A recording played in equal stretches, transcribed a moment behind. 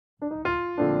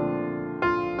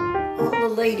all the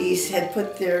ladies had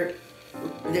put their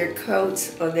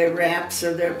coats or their wraps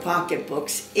or their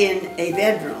pocketbooks in a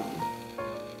bedroom.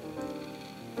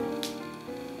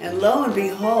 And lo and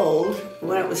behold,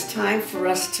 when it was time for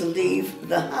us to leave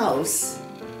the house,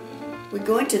 we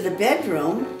go into the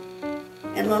bedroom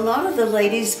and a lot of the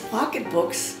ladies'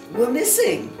 pocketbooks were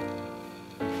missing.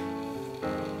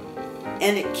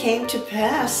 And it came to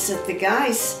pass that the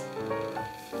guys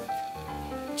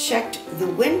checked the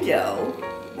window,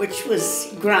 which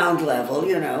was ground level,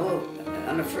 you know,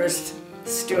 on a first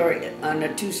story, on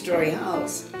a two-story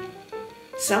house.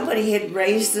 Somebody had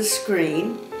raised the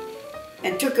screen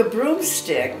and took a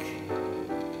broomstick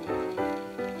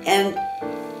and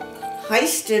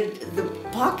heisted the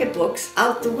pocketbooks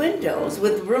out the windows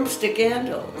with broomstick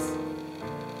handles.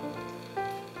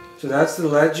 So that's the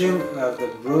legend of the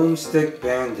Broomstick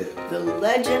Bandit. The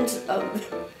legend of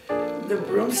the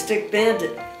Broomstick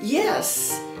Bandit.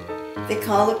 Yes, they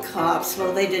call the cops.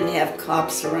 Well, they didn't have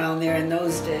cops around there in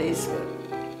those days, but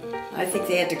I think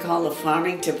they had to call the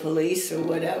Farmington police or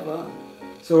whatever.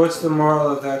 So what's the moral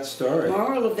of that story? The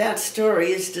moral of that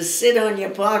story is to sit on your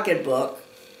pocketbook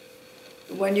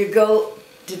when you go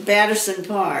to Batterson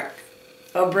Park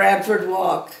or Bradford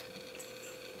Walk.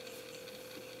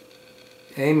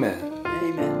 Amen.